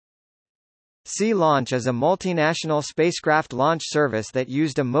Sea Launch is a multinational spacecraft launch service that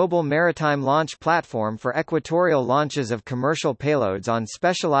used a mobile maritime launch platform for equatorial launches of commercial payloads on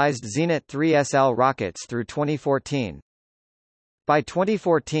specialized Zenit 3SL rockets through 2014. By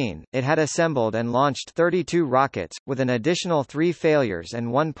 2014, it had assembled and launched 32 rockets, with an additional 3 failures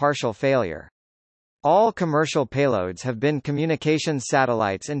and 1 partial failure. All commercial payloads have been communications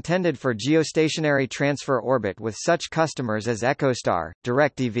satellites intended for geostationary transfer orbit with such customers as EchoStar,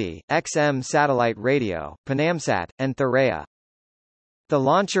 DirecTV, XM Satellite Radio, Panamsat, and Tharea. The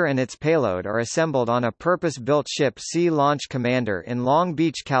launcher and its payload are assembled on a purpose-built ship Sea Launch Commander in Long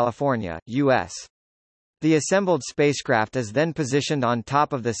Beach, California, U.S. The assembled spacecraft is then positioned on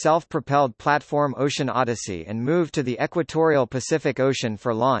top of the self-propelled platform Ocean Odyssey and moved to the equatorial Pacific Ocean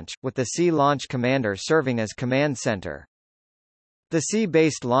for launch, with the Sea Launch Commander serving as command center. The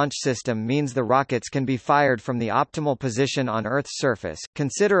sea-based launch system means the rockets can be fired from the optimal position on Earth's surface,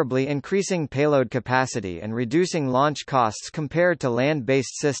 considerably increasing payload capacity and reducing launch costs compared to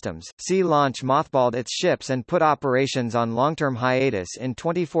land-based systems. Sea Launch mothballed its ships and put operations on long-term hiatus in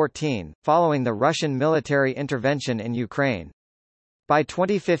 2014, following the Russian military intervention in Ukraine. By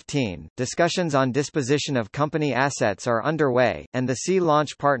 2015, discussions on disposition of company assets are underway, and the Sea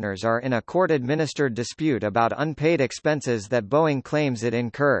Launch partners are in a court-administered dispute about unpaid expenses that Boeing claims it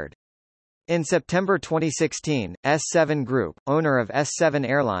incurred. In September 2016, S7 Group, owner of S7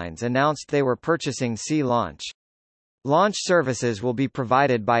 Airlines, announced they were purchasing Sea Launch. Launch services will be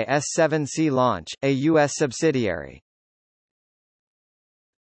provided by S7 Sea Launch, a U.S. subsidiary.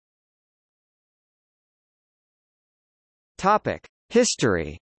 Topic.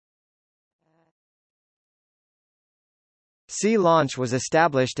 History. Sea Launch was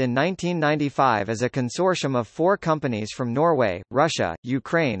established in 1995 as a consortium of 4 companies from Norway, Russia,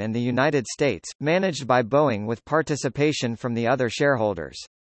 Ukraine and the United States, managed by Boeing with participation from the other shareholders.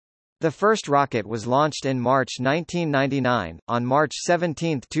 The first rocket was launched in March 1999. On March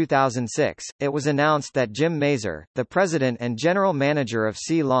 17, 2006, it was announced that Jim Mazur, the president and general manager of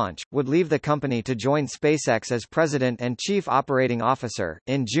Sea Launch, would leave the company to join SpaceX as president and chief operating officer.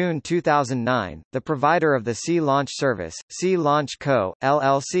 In June 2009, the provider of the Sea Launch service, Sea Launch Co.,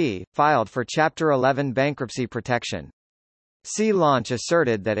 LLC, filed for Chapter 11 bankruptcy protection. Sea Launch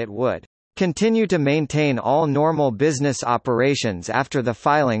asserted that it would continue to maintain all normal business operations after the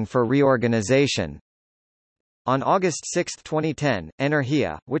filing for reorganization. On August 6, 2010,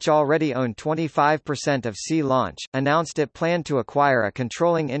 Energia, which already owned 25% of Sea Launch, announced it planned to acquire a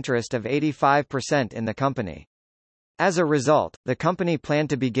controlling interest of 85% in the company. As a result, the company planned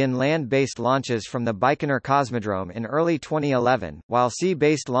to begin land-based launches from the Baikonur Cosmodrome in early 2011, while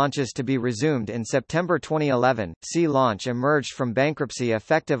sea-based launches to be resumed in September 2011. Sea Launch emerged from bankruptcy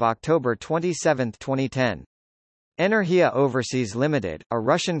effective October 27, 2010. Energia Overseas Limited, a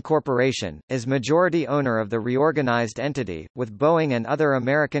Russian corporation, is majority owner of the reorganized entity, with Boeing and other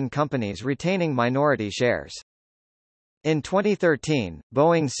American companies retaining minority shares. In 2013,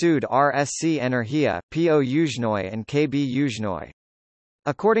 Boeing sued RSC Energia, PO Yuzhnoye and KB Yuzhnoye.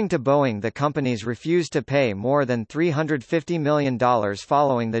 According to Boeing, the companies refused to pay more than $350 million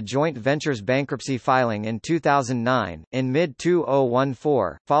following the joint venture's bankruptcy filing in 2009. In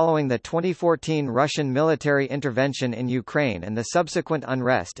mid-2014, following the 2014 Russian military intervention in Ukraine and the subsequent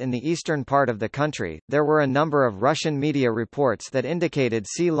unrest in the eastern part of the country, there were a number of Russian media reports that indicated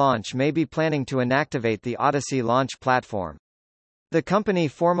Sea Launch may be planning to inactivate the Odyssey launch platform. The company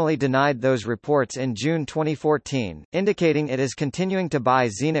formally denied those reports in June 2014, indicating it is continuing to buy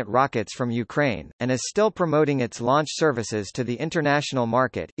Zenit rockets from Ukraine, and is still promoting its launch services to the international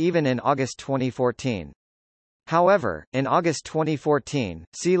market, even in August 2014. However, in August 2014,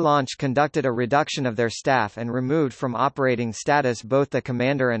 Sea Launch conducted a reduction of their staff and removed from operating status both the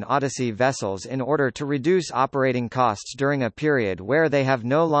Commander and Odyssey vessels in order to reduce operating costs during a period where they have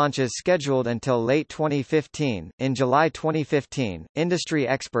no launches scheduled until late 2015. In July 2015, industry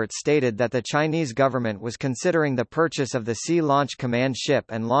experts stated that the Chinese government was considering the purchase of the Sea Launch command ship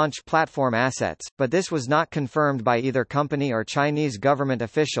and launch platform assets, but this was not confirmed by either company or Chinese government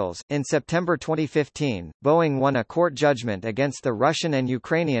officials. In September 2015, Boeing won a court judgment against the Russian and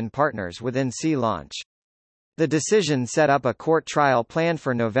Ukrainian partners within Sea Launch. The decision set up a court trial planned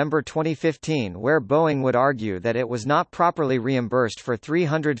for November 2015 where Boeing would argue that it was not properly reimbursed for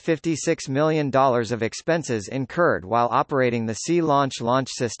 $356 million of expenses incurred while operating the Sea Launch launch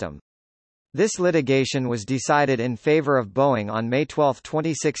system. This litigation was decided in favor of Boeing on May 12,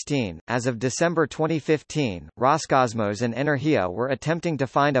 2016. As of December 2015, Roscosmos and Energia were attempting to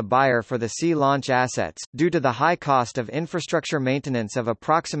find a buyer for the Sea Launch assets, due to the high cost of infrastructure maintenance of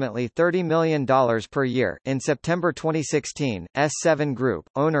approximately $30 million per year. In September 2016, S7 Group,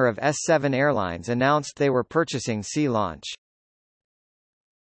 owner of S7 Airlines, announced they were purchasing Sea Launch.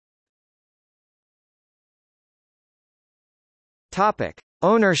 Topic: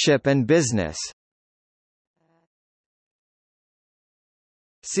 Ownership and business.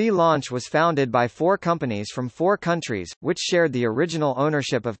 Sea Launch was founded by 4 companies from 4 countries, which shared the original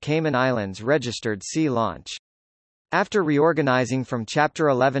ownership of Cayman Islands registered Sea Launch. After reorganizing from Chapter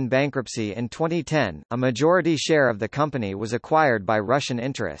 11 bankruptcy in 2010, a majority share of the company was acquired by Russian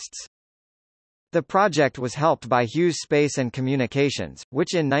interests. The project was helped by Hughes Space and Communications,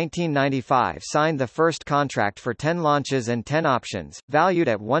 which in 1995 signed the first contract for 10 launches and 10 options, valued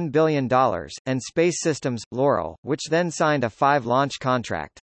at $1 billion, and Space Systems, Laurel, which then signed a 5-launch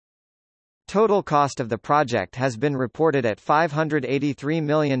contract. Total cost of the project has been reported at $583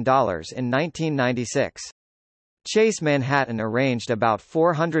 million in 1996. Chase Manhattan arranged about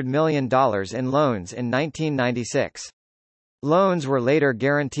 $400 million in loans in 1996. Loans were later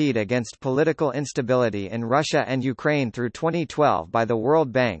guaranteed against political instability in Russia and Ukraine through 2012 by the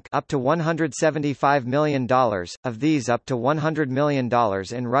World Bank, up to $175 million, of these up to $100 million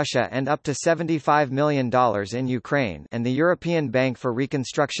in Russia and up to $75 million in Ukraine, and the European Bank for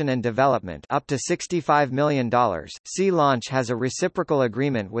Reconstruction and Development, up to $65 million. Sea Launch has a reciprocal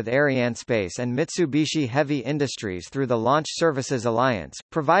agreement with Arianespace and Mitsubishi Heavy Industries through the Launch Services Alliance,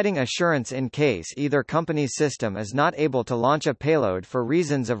 providing assurance in case either company's system is not able to launch a payload for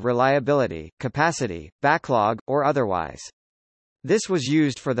reasons of reliability, capacity, backlog, or otherwise. This was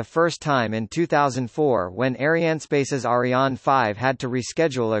used for the first time in 2004 when Arianespace's Ariane 5 had to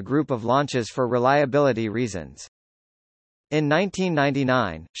reschedule a group of launches for reliability reasons. In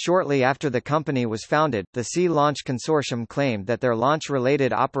 1999, shortly after the company was founded, the Sea Launch Consortium claimed that their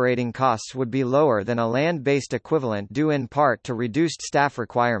launch-related operating costs would be lower than a land-based equivalent due in part to reduced staff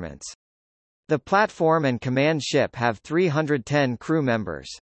requirements. The platform and command ship have 310 crew members.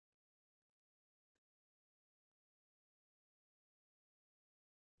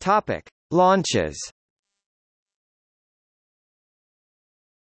 Topic: Launches.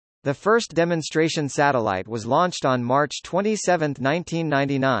 The first demonstration satellite was launched on March 27,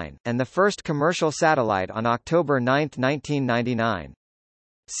 1999, and the first commercial satellite on October 9, 1999.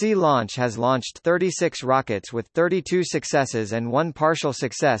 Sea Launch has launched 36 rockets with 32 successes and 1 partial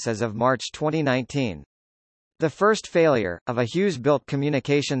success as of March 2019. The first failure, of a Hughes-built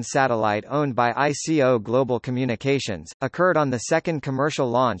communications satellite owned by ICO Global Communications, occurred on the second commercial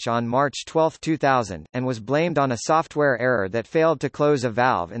launch on March 12, 2000, and was blamed on a software error that failed to close a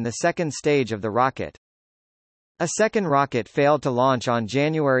valve in the second stage of the rocket. A second rocket failed to launch on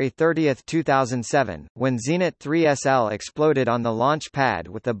January 30, 2007, when Zenit 3SL exploded on the launch pad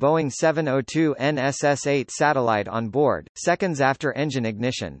with the Boeing 702 NSS-8 satellite on board, seconds after engine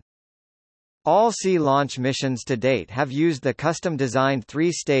ignition. All Sea Launch missions to date have used the custom-designed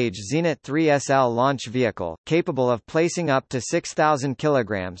 3-stage Zenit 3SL launch vehicle, capable of placing up to 6,000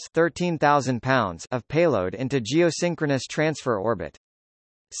 kilograms (13,000 pounds) of payload into geosynchronous transfer orbit.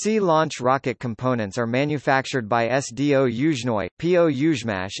 Sea Launch rocket components are manufactured by SDO Yuzhnoye, PO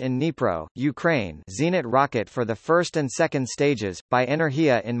Yuzhmash in Dnipro, Ukraine, Zenit rocket for the first and second stages, by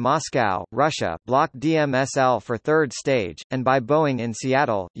Energia in Moscow, Russia, Block DMSL for third stage, and by Boeing in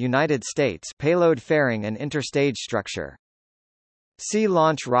Seattle, United States, payload fairing and interstage structure. Sea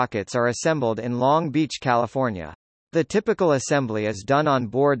Launch rockets are assembled in Long Beach, California. The typical assembly is done on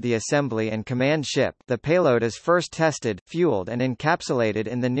board the assembly and command ship. The payload is first tested, fueled and encapsulated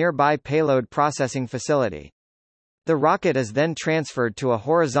in the nearby payload processing facility. The rocket is then transferred to a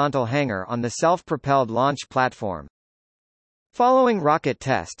horizontal hangar on the self-propelled launch platform. Following rocket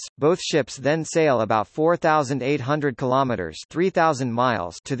tests, both ships then sail about 4,800 kilometers (3,000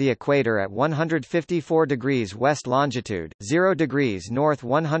 miles) to the equator at 154 degrees west longitude, 0 degrees north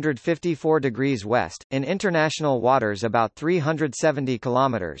 154 degrees west, in international waters about 370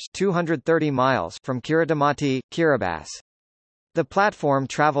 kilometers (230 miles) from Kiritimati, Kiribati. The platform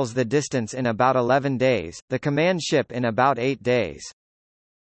travels the distance in about 11 days, the command ship in about 8 days.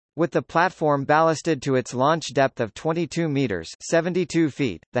 With the platform ballasted to its launch depth of 22 meters (72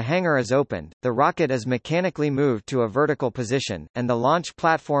 feet), the hangar is opened, the rocket is mechanically moved to a vertical position, and the launch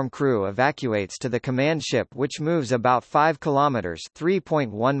platform crew evacuates to the command ship, which moves about 5 kilometers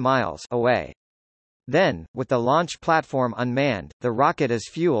 (3.1 miles) away. Then, with the launch platform unmanned, the rocket is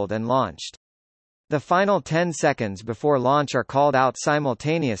fueled and launched. The final 10 seconds before launch are called out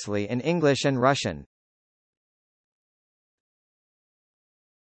simultaneously in English and Russian.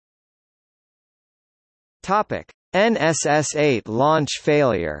 Topic: NSS-8 launch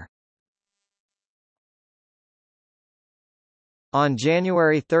failure. On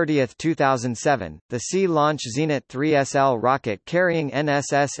January 30, 2007, the Sea-Launch Zenit 3SL rocket carrying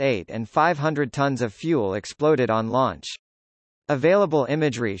NSS-8 and 500 tons of fuel exploded on launch. Available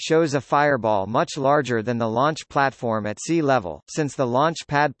imagery shows a fireball much larger than the launch platform at sea level. Since the launch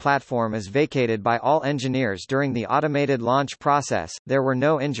pad platform is vacated by all engineers during the automated launch process, there were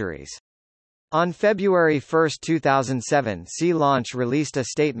no injuries. On February 1, 2007, Sea Launch released a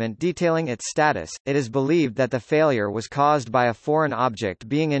statement detailing its status. It is believed that the failure was caused by a foreign object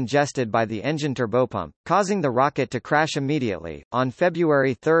being ingested by the engine turbopump, causing the rocket to crash immediately. On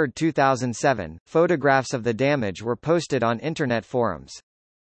February 3, 2007, photographs of the damage were posted on Internet forums.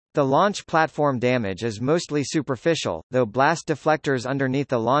 The launch platform damage is mostly superficial, though blast deflectors underneath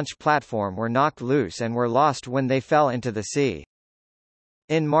the launch platform were knocked loose and were lost when they fell into the sea.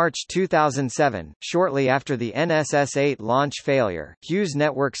 In March 2007, shortly after the NSS-8 launch failure, Hughes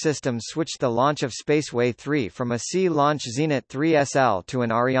Network Systems switched the launch of Spaceway 3 from a Sea-Launch Zenit 3SL to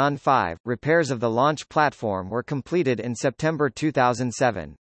an Ariane 5. Repairs of the launch platform were completed in September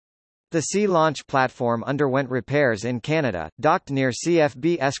 2007. The Sea-Launch platform underwent repairs in Canada, docked near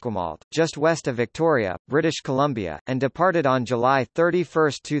CFB Esquimalt, just west of Victoria, British Columbia, and departed on July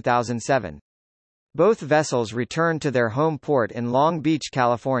 31, 2007. Both vessels returned to their home port in Long Beach,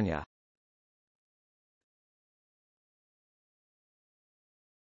 California.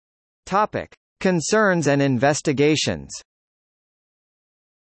 Topic: Concerns and investigations.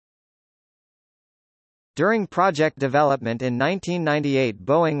 During project development in 1998,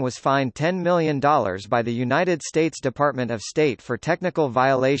 Boeing was fined $10 million by the United States Department of State for technical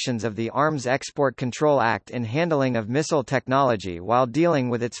violations of the Arms Export Control Act in handling of missile technology while dealing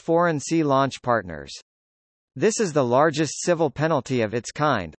with its foreign sea launch partners. This is the largest civil penalty of its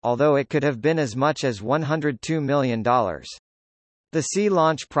kind, although it could have been as much as $102 million. The Sea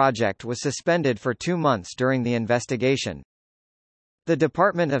Launch project was suspended for 2 months during the investigation. The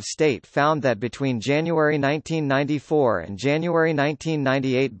Department of State found that between January 1994 and January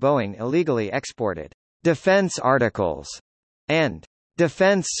 1998 Boeing illegally exported defense articles and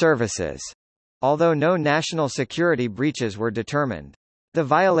defense services, although no national security breaches were determined. The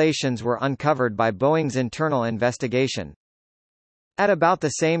violations were uncovered by Boeing's internal investigation. At about the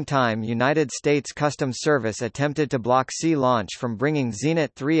same time, United States Customs Service attempted to block Sea Launch from bringing Zenit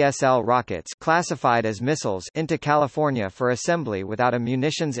 3SL rockets classified as missiles into California for assembly without a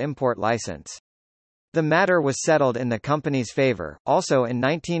munitions import license. The matter was settled in the company's favor. Also in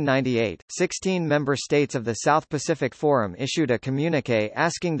 1998, 16 member states of the South Pacific Forum issued a communiqué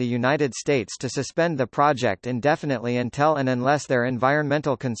asking the United States to suspend the project indefinitely until and unless their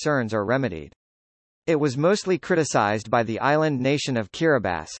environmental concerns are remedied. It was mostly criticized by the island nation of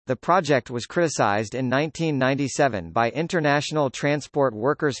Kiribati. The project was criticized in 1997 by International Transport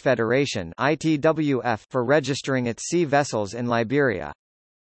Workers Federation (ITWF) for registering its sea vessels in Liberia.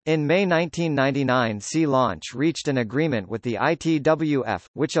 In May 1999, Sea Launch reached an agreement with the ITWF,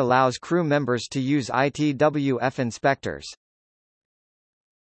 which allows crew members to use ITWF inspectors.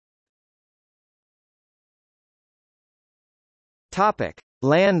 Topic: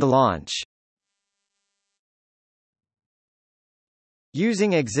 Land launch.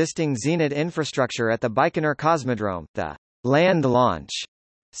 Using existing Zenit infrastructure at the Baikonur Cosmodrome, the land launch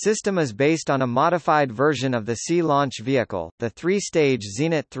system is based on a modified version of the Sea Launch vehicle, the 3-stage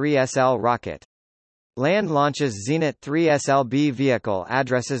Zenit 3SL rocket. Land Launch's Zenit 3SLB vehicle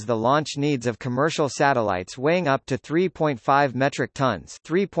addresses the launch needs of commercial satellites weighing up to 3.5 metric tons,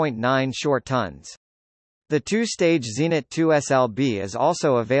 3.9 short tons. The 2-stage Zenit 2SLB is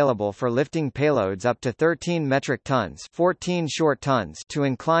also available for lifting payloads up to 13 metric tons, 14 short tons to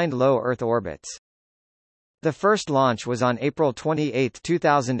inclined low Earth orbits. The first launch was on April 28,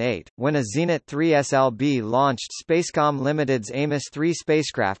 2008, when a Zenit 3SLB launched Spacecom Limited's Amos 3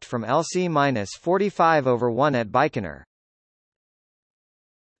 spacecraft from LC-45/1 at Baikonur.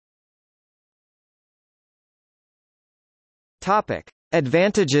 Topic: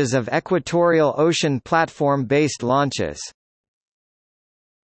 Advantages of equatorial ocean platform-based launches.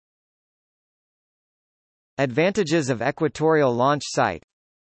 Advantages of equatorial launch site.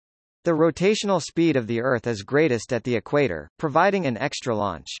 The rotational speed of the Earth is greatest at the equator, providing an extra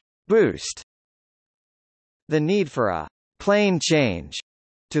launch boost. The need for a plane change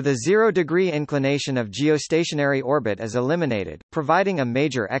to the 0-degree inclination of geostationary orbit is eliminated, providing a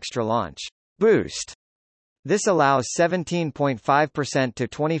major extra launch boost. This allows 17.5% to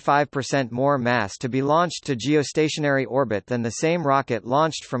 25% more mass to be launched to geostationary orbit than the same rocket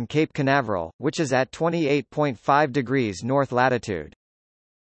launched from Cape Canaveral, which is at 28.5 degrees north latitude.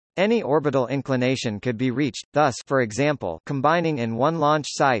 Any orbital inclination could be reached, thus for example, combining in one launch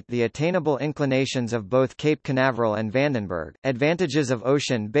site the attainable inclinations of both Cape Canaveral and Vandenberg. Advantages of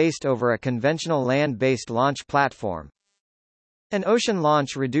ocean-based over a conventional land-based launch platform. An ocean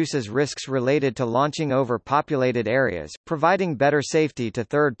launch reduces risks related to launching over populated areas, providing better safety to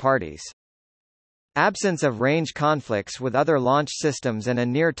third parties. Absence of range conflicts with other launch systems and a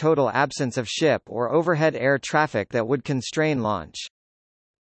near-total absence of ship or overhead air traffic that would constrain launch.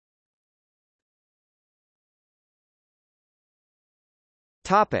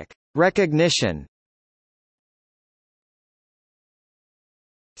 Topic: Recognition.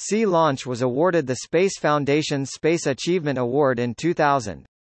 Sea Launch was awarded the Space Foundation's Space Achievement Award in 2000.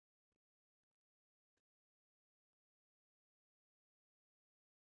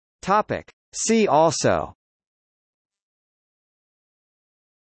 Topic: See also.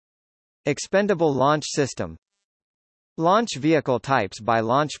 Expendable launch system. Launch vehicle types by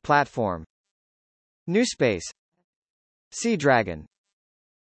launch platform. New Space. Sea Dragon.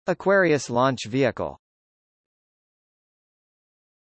 Aquarius launch vehicle.